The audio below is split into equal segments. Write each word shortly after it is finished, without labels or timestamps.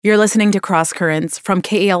You're listening to Cross Currents from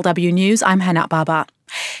KALW News. I'm Hana Baba.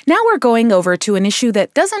 Now we're going over to an issue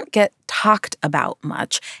that doesn't get talked about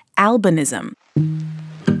much, albinism.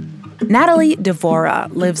 Natalie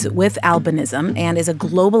Devora lives with albinism and is a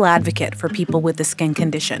global advocate for people with the skin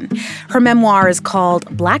condition. Her memoir is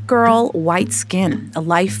called Black Girl, White Skin, A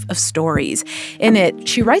Life of Stories. In it,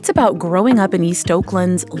 she writes about growing up in East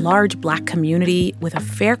Oakland's large Black community with a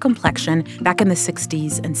fair complexion back in the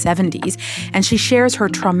 60s and 70s, and she shares her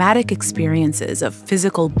traumatic experiences of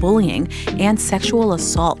physical bullying and sexual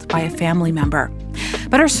assault by a family member.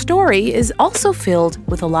 But her story is also filled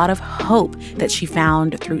with a lot of hope that she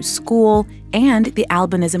found through school and the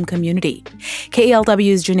albinism community.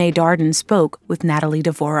 KALW's Janae Darden spoke with Natalie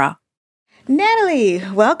Devora. Natalie,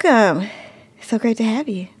 welcome. So great to have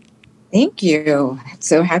you. Thank you.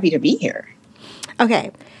 So happy to be here.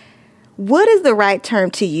 Okay. What is the right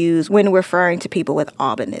term to use when referring to people with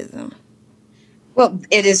albinism? Well,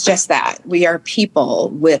 it is just that. We are people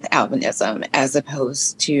with albinism as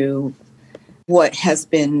opposed to what has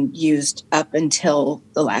been used up until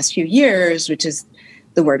the last few years, which is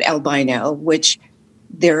the word albino, which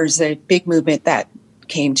there's a big movement that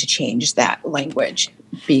came to change that language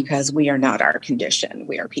because we are not our condition.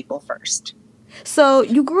 We are people first. So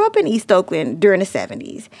you grew up in East Oakland during the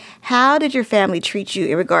 70s. How did your family treat you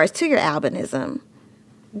in regards to your albinism?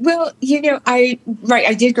 Well, I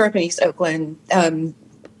did grow up in East Oakland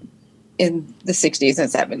in the 60s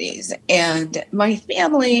and 70s. And my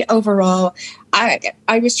family overall,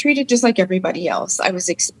 I was treated just like everybody else. I was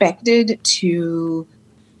expected to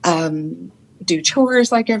do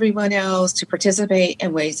chores like everyone else, to participate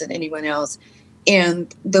in ways that anyone else.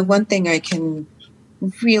 And the one thing I can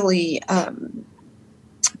really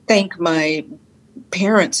thank my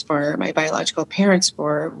parents for, my biological parents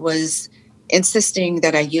for, was insisting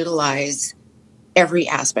that I utilize every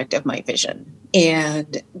aspect of my vision.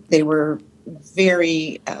 And they were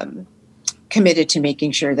very committed to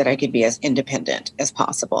making sure that I could be as independent as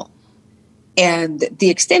possible. And the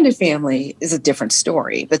extended family is a different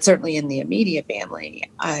story, but certainly in the immediate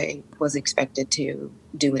family, I was expected to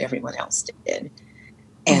do what everyone else did.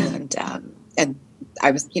 And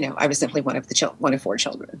I was simply one of four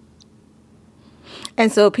children.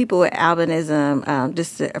 And so people with albinism,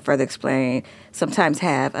 just to further explain, sometimes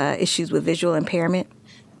have issues with visual impairment.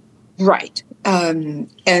 Right.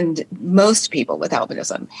 And most people with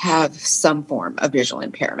albinism have some form of visual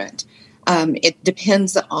impairment. It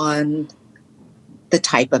depends on the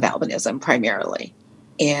type of albinism primarily.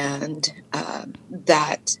 And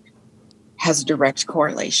that has direct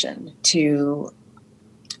correlation to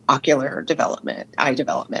ocular development, eye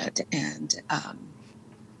development.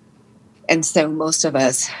 And so most of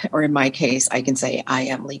us, or in my case, I can say I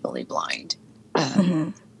am legally blind.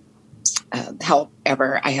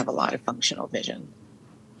 However, I have a lot of functional vision.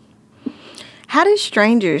 How do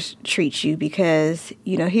strangers treat you? Because,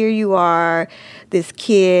 here you are, this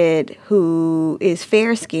kid who is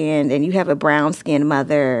fair-skinned, and you have a brown-skinned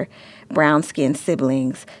mother, brown-skinned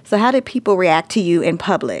siblings. So how did people react to you in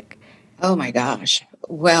public? Oh, my gosh.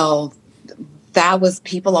 Well,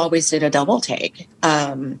 people always did a double take.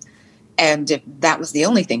 And if that was the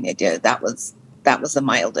only thing they did, that was the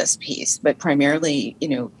mildest piece. But primarily,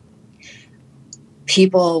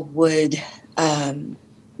 people would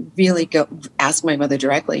really go ask my mother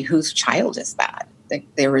directly, whose child is that?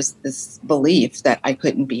 There was this belief that I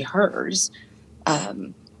couldn't be hers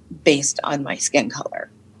based on my skin color.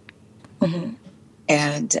 Mm-hmm.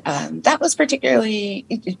 And that was particularly,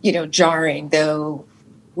 jarring, though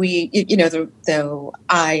though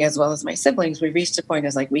I, as well as my siblings, we reached a point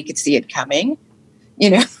as we could see it coming,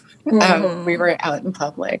 mm-hmm. We were out in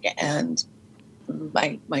public, and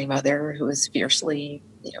my mother, who was fiercely,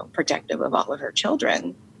 protective of all of her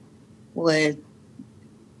children, would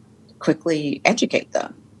quickly educate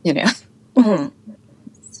them, Mm-hmm.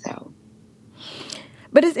 So.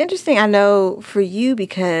 But it's interesting, I know, for you,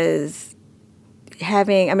 because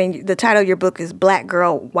the title of your book is Black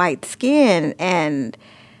Girl, White Skin, and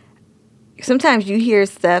sometimes you hear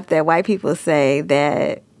stuff that white people say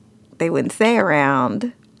that they wouldn't say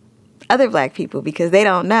around other Black people because they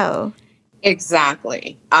don't know.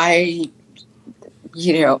 Exactly. I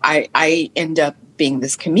end up being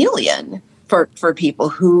this chameleon for people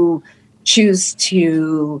who choose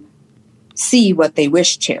to see what they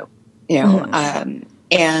wish to, mm-hmm.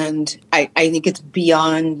 And I think it's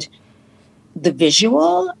beyond the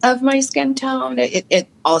visual of my skin tone. It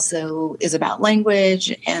also is about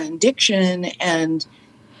language and diction. And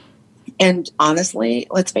honestly,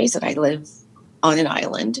 let's face it, I live on an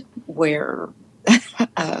island where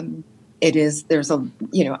there's a,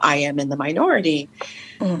 I am in the minority.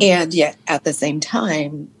 And yet at the same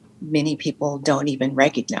time, many people don't even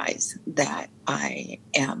recognize that I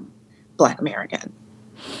am Black American.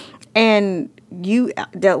 And you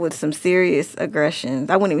dealt with some serious aggressions.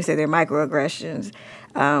 I wouldn't even say they're microaggressions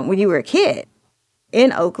when you were a kid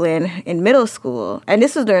in Oakland in middle school. And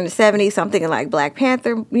this was during the 70s. So I'm thinking like Black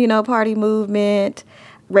Panther, party movement,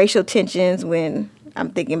 racial tensions. When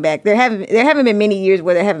I'm thinking back, there haven't been many years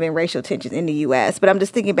where there haven't been racial tensions in the U.S. But I'm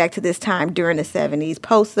just thinking back to this time during the 70s,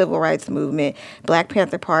 post-civil rights movement, Black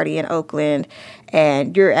Panther Party in Oakland,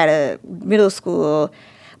 and you're at a middle school.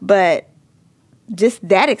 But just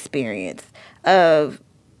that experience of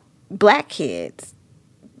Black kids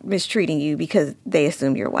mistreating you because they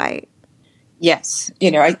assume you're white. Yes.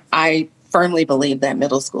 I firmly believe that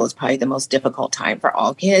middle school is probably the most difficult time for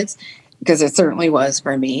all kids, because it certainly was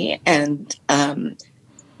for me. And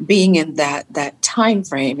being in that time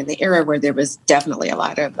frame, in the era where there was definitely a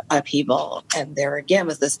lot of upheaval, and there again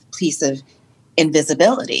was this piece of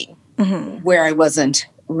invisibility where I wasn't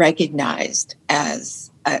recognized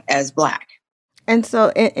as Black. And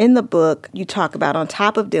so in the book, you talk about, on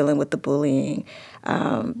top of dealing with the bullying,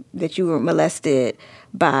 that you were molested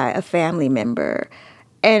by a family member.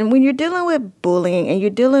 And when you're dealing with bullying, and you're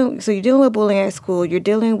dealing with bullying at school, you're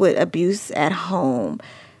dealing with abuse at home.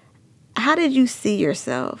 How did you see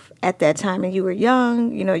yourself at that time? And you were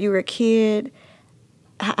young, you were a kid.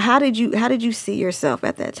 How did you see yourself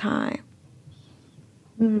at that time?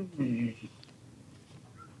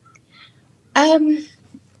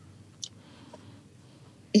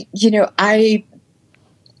 I,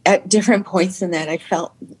 at different points in that, I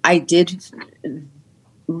felt I did,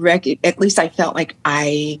 at least I felt like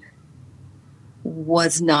I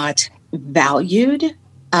was not valued,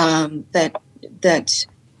 that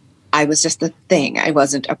I was just a thing. I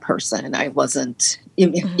wasn't a person. I wasn't,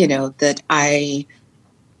 that I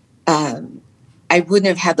wouldn't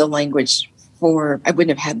have had the language I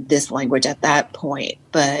wouldn't have had this language at that point,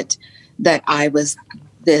 but that I was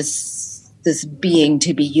this being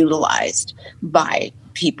to be utilized by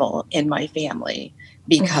people in my family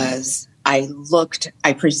because I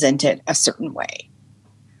presented a certain way.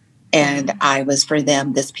 And I was, for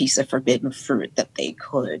them, this piece of forbidden fruit that they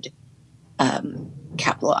could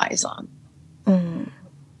capitalize on.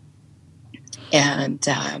 And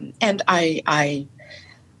I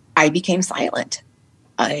became silent.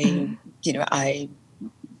 I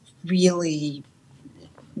really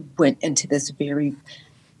went into this very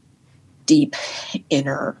deep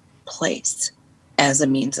inner place as a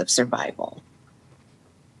means of survival.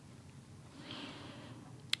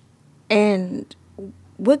 And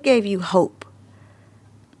what gave you hope?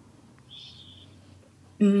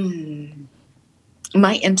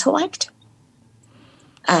 My intellect.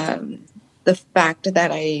 The fact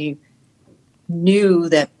that I knew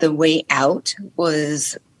that the way out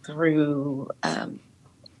was through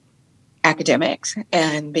academics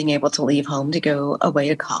and being able to leave home to go away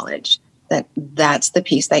to college. That's the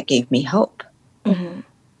piece that gave me hope. And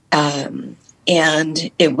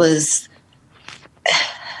it was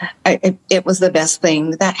the best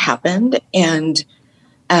thing that happened. And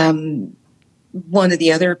one of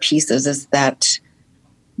the other pieces is that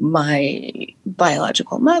my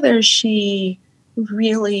biological mother, she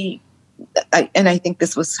really, and I think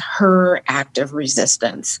this was her act of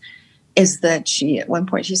resistance, is that at one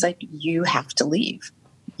point, she's like, you have to leave.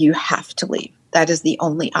 You have to leave. That is the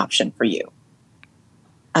only option for you.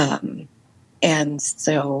 And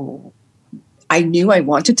so I knew I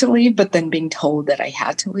wanted to leave, but then being told that I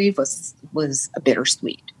had to leave was a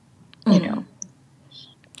bittersweet,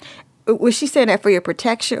 Was she saying that for your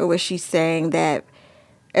protection, or was she saying that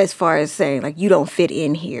as far as saying, like, you don't fit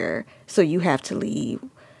in here, so you have to leave?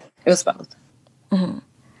 It was both.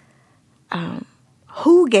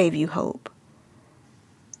 Who gave you hope?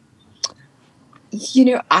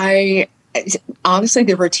 Honestly,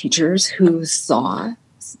 there were teachers who saw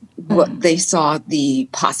they saw the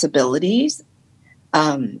possibilities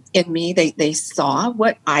in me. They saw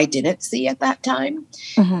what I didn't see at that time,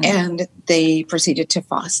 and they proceeded to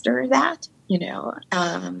foster that,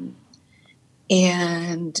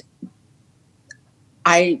 and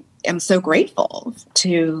I am so grateful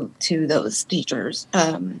to those teachers,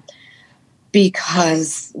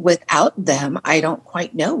 because without them, I don't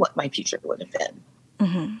quite know what my future would have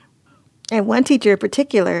been. And one teacher in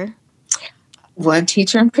particular,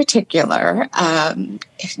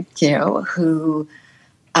 who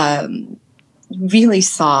really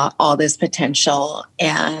saw all this potential,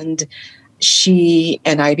 and she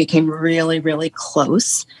and I became really, really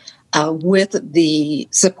close with the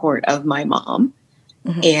support of my mom.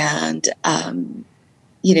 And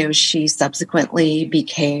she subsequently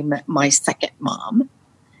became my second mom,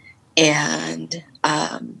 and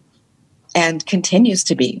continues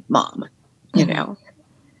to be mom,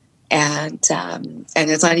 and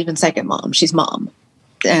it's not even second mom; she's mom,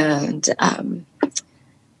 and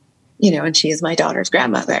and she is my daughter's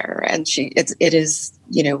grandmother, and it is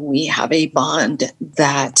we have a bond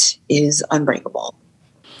that is unbreakable.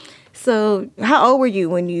 So, how old were you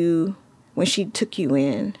when she took you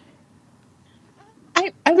in?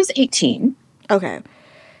 I was 18. Okay,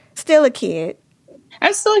 still a kid. I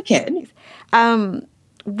was still a kid.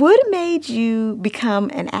 What made you become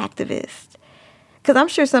an activist? Because I'm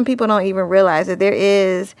sure some people don't even realize that there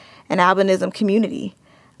is an albinism community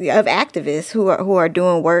of activists who are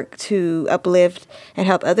doing work to uplift and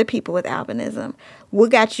help other people with albinism. What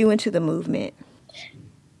got you into the movement?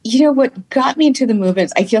 What got me into the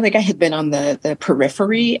movement, I feel like I had been on the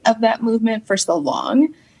periphery of that movement for so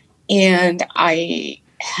long. And I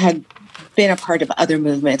had been a part of other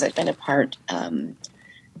movements. I've been a part,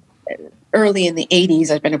 early in the 80s,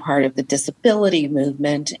 I've been a part of the disability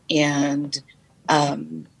movement, and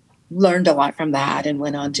learned a lot from that, and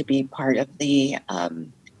went on to be part of the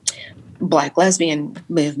Black lesbian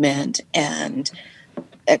movement, and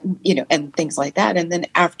and things like that. And then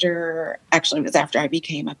it was after I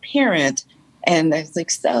became a parent, and I was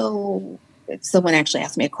like, so someone actually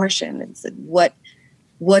asked me a question and said, what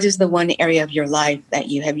is the one area of your life that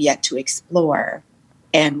you have yet to explore,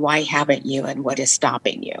 and why haven't you, and what is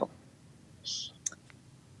stopping you?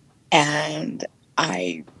 And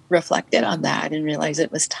I reflected on that and realized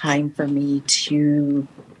it was time for me to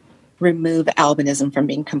remove albinism from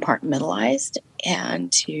being compartmentalized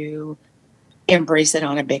and to embrace it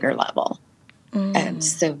on a bigger level. And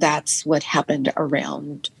so that's what happened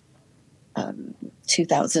around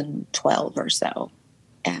 2012 or so.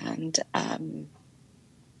 And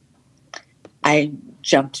I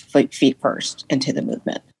jumped feet first into the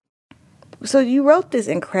movement. So you wrote this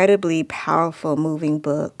incredibly powerful, moving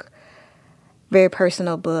book, very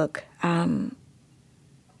personal book.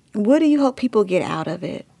 What do you hope people get out of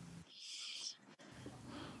it?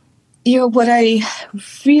 What I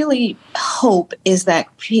really hope is that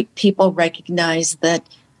people recognize that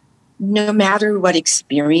no matter what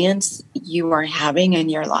experience you are having in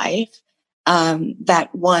your life, that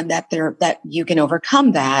you can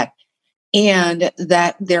overcome that, and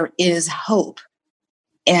that there is hope,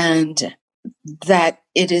 and that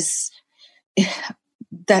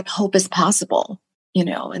that hope is possible,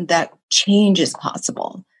 and that change is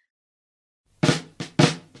possible.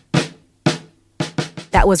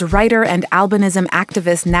 That was writer and albinism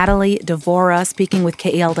activist Natalie Devora speaking with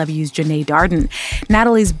KALW's Janae Darden.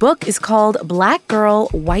 Natalie's book is called Black Girl,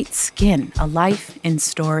 White Skin, A Life in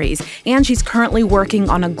Stories, and she's currently working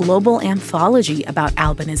on a global anthology about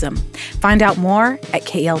albinism. Find out more at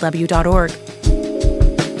KALW.org.